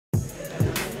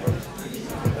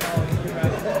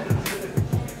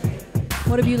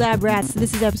What up, you lab rats?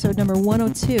 This is episode number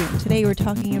 102. Today we're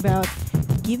talking about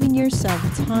giving yourself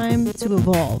time to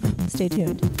evolve. Stay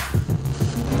tuned.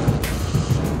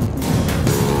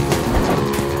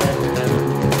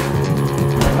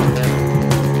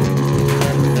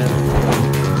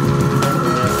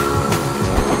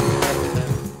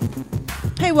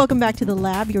 Hey, welcome back to The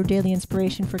Lab, your daily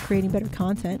inspiration for creating better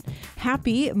content.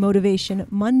 Happy Motivation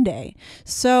Monday.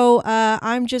 So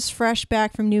I'm just fresh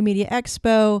back from New Media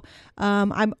Expo.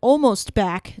 I'm almost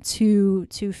back to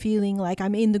feeling like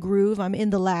I'm in the groove. I'm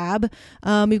in the lab.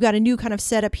 We've got a new kind of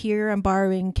setup here. I'm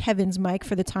borrowing Kevin's mic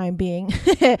for the time being.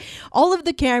 All of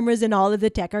the cameras and all of the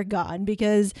tech are gone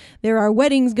because there are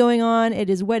weddings going on. It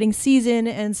is wedding season,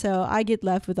 and so I get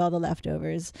left with all the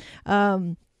leftovers.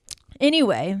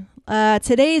 Anyway,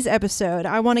 today's episode,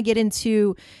 I want to get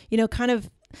into, kind of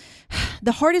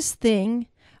the hardest thing,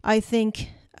 I think,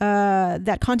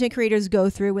 that content creators go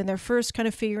through when they're first kind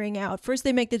of figuring out. First,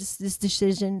 they make this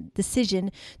decision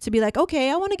to be like,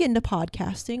 okay, I want to get into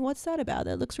podcasting. What's that about?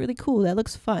 That looks really cool. That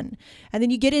looks fun. And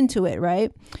then you get into it,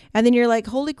 right? And then you're like,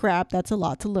 holy crap, that's a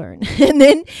lot to learn.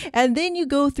 and then you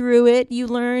go through it. You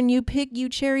learn. You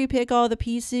cherry pick all the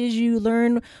pieces. You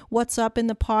learn what's up in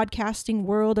the podcasting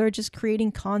world or just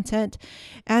creating content,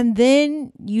 and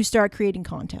then you start creating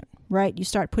content. Right? You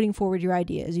start putting forward your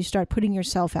ideas. You start putting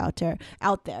yourself out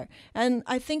there. And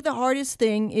I think the hardest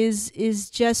thing is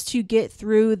just to get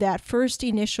through that first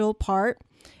initial part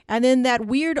and then that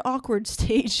weird awkward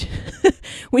stage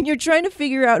when you're trying to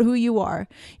figure out who you are.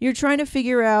 You're trying to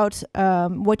figure out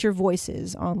what your voice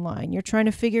is online. You're trying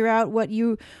to figure out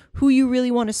who you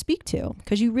really want to speak to,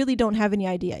 because you really don't have any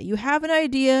idea. You have an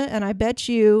idea, and I bet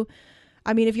you,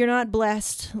 if you're not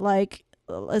blessed like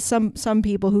some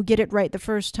people who get it right the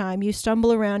first time, you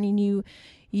stumble around and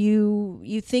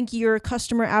you think your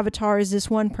customer avatar is this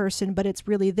one person, but it's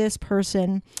really this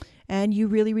person, and you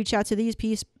really reach out to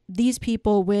these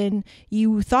people when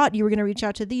you thought you were going to reach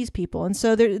out to these people. And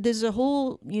so there's a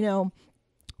whole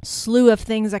slew of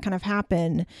things that kind of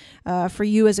happen for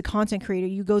you as a content creator.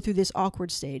 You go through this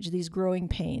awkward stage, these growing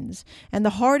pains, and the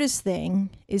hardest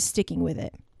thing is sticking with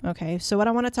it. Okay, so what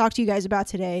I want to talk to you guys about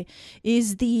today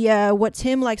is the what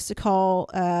Tim likes to call,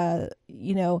 that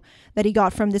he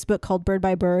got from this book called Bird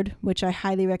by Bird, which I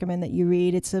highly recommend that you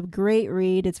read. It's a great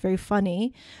read. It's very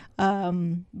funny,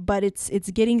 but it's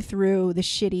getting through the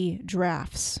shitty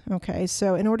drafts. Okay,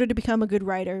 so in order to become a good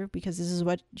writer, because this is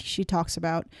what she talks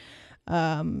about,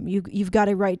 you've got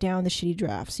to write down the shitty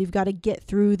drafts. You've got to get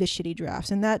through the shitty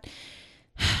drafts, and that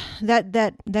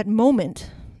moment,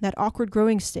 that awkward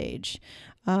growing stage,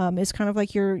 is kind of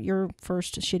like your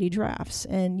first shitty drafts.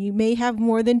 And you may have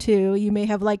more than 2. You may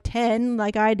have like 10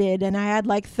 like I did, and I had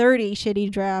like 30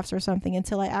 shitty drafts or something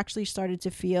until I actually started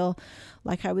to feel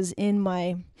like I was in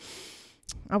my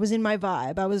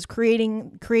vibe. I was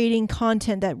creating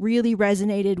content that really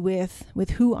resonated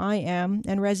with who I am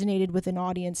and resonated with an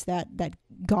audience that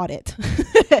got it.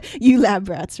 You lab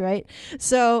rats, right?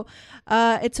 So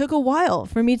it took a while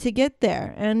for me to get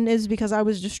there, and is because I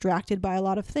was distracted by a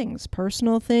lot of things,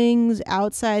 personal things,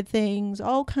 outside things,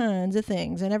 all kinds of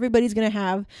things, and everybody's going to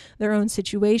have their own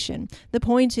situation. The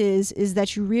point is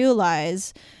that you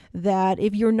realize that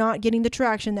if you're not getting the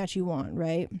traction that you want,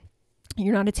 right?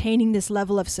 You're not attaining this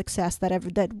level of success that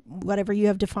whatever you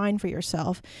have defined for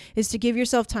yourself, is to give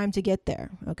yourself time to get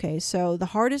there. Okay, so the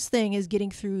hardest thing is getting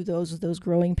through those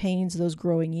growing pains, those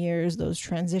growing years, those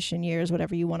transition years,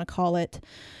 whatever you want to call it,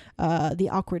 the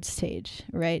awkward stage,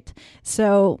 right?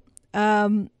 So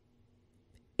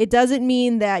it doesn't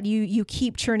mean that you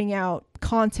keep churning out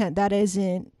content that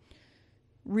isn't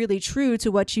really true to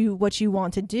what you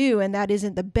want to do, and that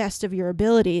isn't the best of your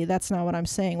ability. That's not what I'm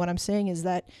saying. What I'm saying is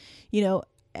that,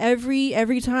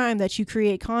 every time that you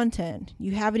create content,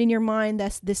 you have it in your mind,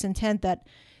 that's this intent that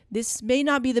this may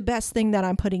not be the best thing that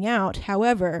I'm putting out.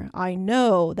 However, I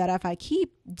know that if I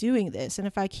keep doing this and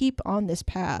if I keep on this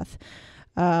path,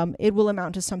 it will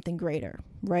amount to something greater,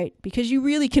 right? Because you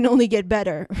really can only get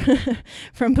better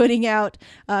from putting out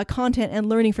content and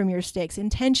learning from your mistakes,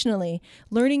 intentionally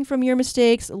learning from your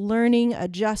mistakes, learning,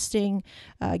 adjusting,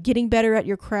 getting better at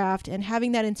your craft, and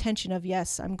having that intention of,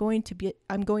 yes, I'm going to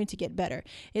get better.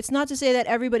 It's not to say that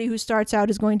everybody who starts out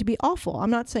is going to be awful.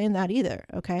 I'm not saying that either.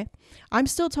 Okay. I'm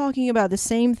still talking about the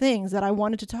same things that I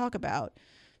wanted to talk about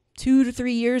 2 to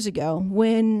 3 years ago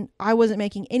when I wasn't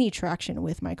making any traction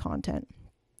with my content.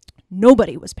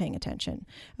 Nobody was paying attention.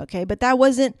 Okay. But that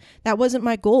wasn't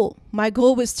my goal. My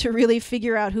goal was to really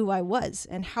figure out who I was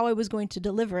and how I was going to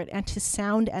deliver it and to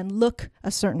sound and look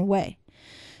a certain way.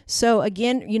 So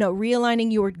again,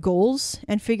 realigning your goals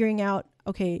and figuring out,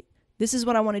 okay, this is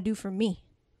what I want to do for me.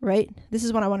 right? This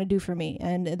is what I want to do for me.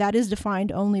 And that is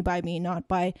defined only by me, not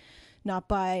by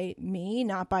me,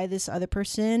 not by this other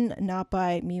person, not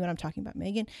by me when I'm talking about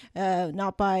Megan,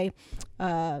 not by,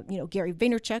 Gary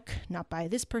Vaynerchuk, not by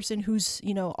this person who's,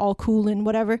 all cool and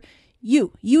whatever.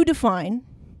 You define,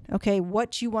 okay,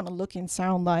 what you want to look and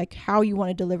sound like, how you want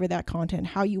to deliver that content,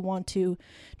 how you want to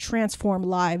transform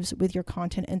lives with your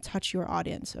content and touch your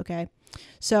audience. Okay.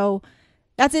 So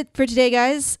that's it for today,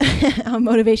 guys, on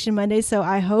Motivation Monday. So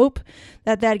I hope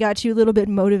that got you a little bit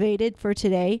motivated for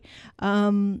today.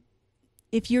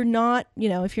 If you're not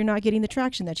getting the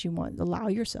traction that you want, allow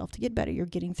yourself to get better. You're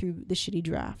getting through the shitty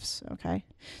drafts. Okay.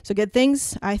 So good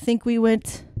things. I think we're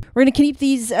going to keep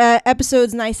these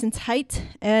episodes nice and tight,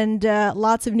 and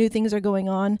lots of new things are going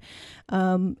on.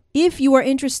 If you are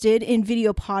interested in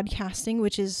video podcasting,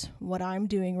 which is what I'm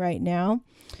doing right now,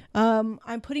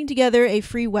 I'm putting together a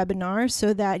free webinar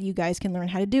so that you guys can learn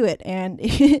how to do it. And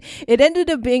it ended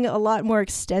up being a lot more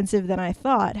extensive than I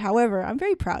thought. However, I'm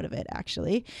very proud of it,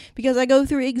 actually, because I go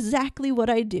through exactly what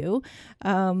I do,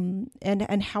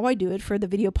 and how I do it for the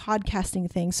video podcasting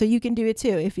thing. So you can do it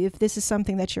too if this is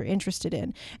something that you're interested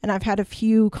in. And I've had a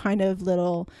few kind of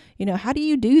little, how do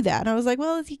you do that? And I was like,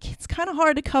 well, it's kind of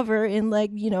hard to cover in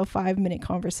 5-minute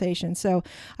conversation. So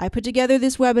I put together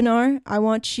this webinar. I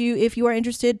want you, if you are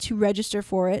interested, to register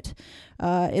for it.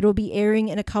 It'll be airing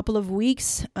in a couple of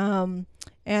weeks. And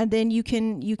then you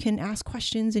can ask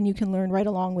questions, and you can learn right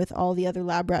along with all the other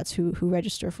lab rats who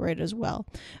register for it as well.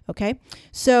 Okay.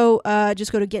 So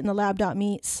just go to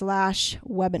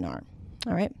getinthelab.me/webinar.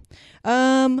 All right.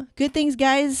 Good things,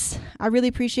 guys. I really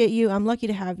appreciate you. I'm lucky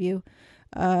to have you.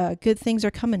 Good things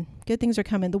are coming.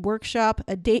 The workshop,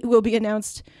 a date will be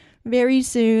announced very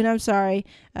soon. I'm sorry.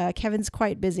 Kevin's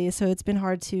quite busy, so it's been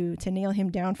hard to nail him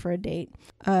down for a date.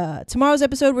 Tomorrow's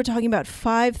episode, we're talking about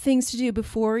 5 things to do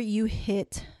before you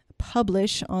hit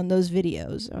publish on those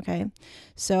videos. Okay.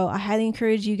 So I highly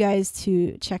encourage you guys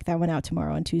to check that one out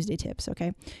tomorrow on Tuesday Tips.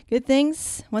 Okay. Good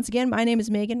things. Once again, my name is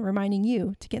Megan, reminding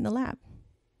you to get in the lab.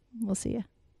 We'll see you.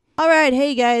 All right.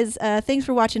 Hey, guys. Thanks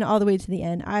for watching all the way to the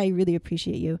end. I really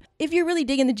appreciate you. If you're really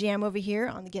digging the jam over here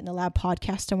on the Get in the Lab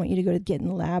podcast, I want you to go to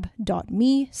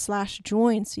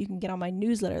getinthelab.me/join so you can get on my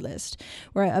newsletter list,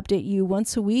 where I update you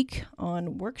once a week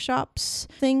on workshops,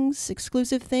 things,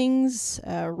 exclusive things,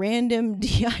 random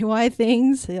DIY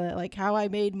things, like how I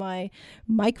made my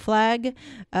mic flag,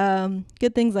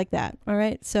 good things like that. All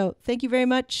right. So thank you very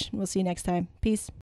much. We'll see you next time. Peace.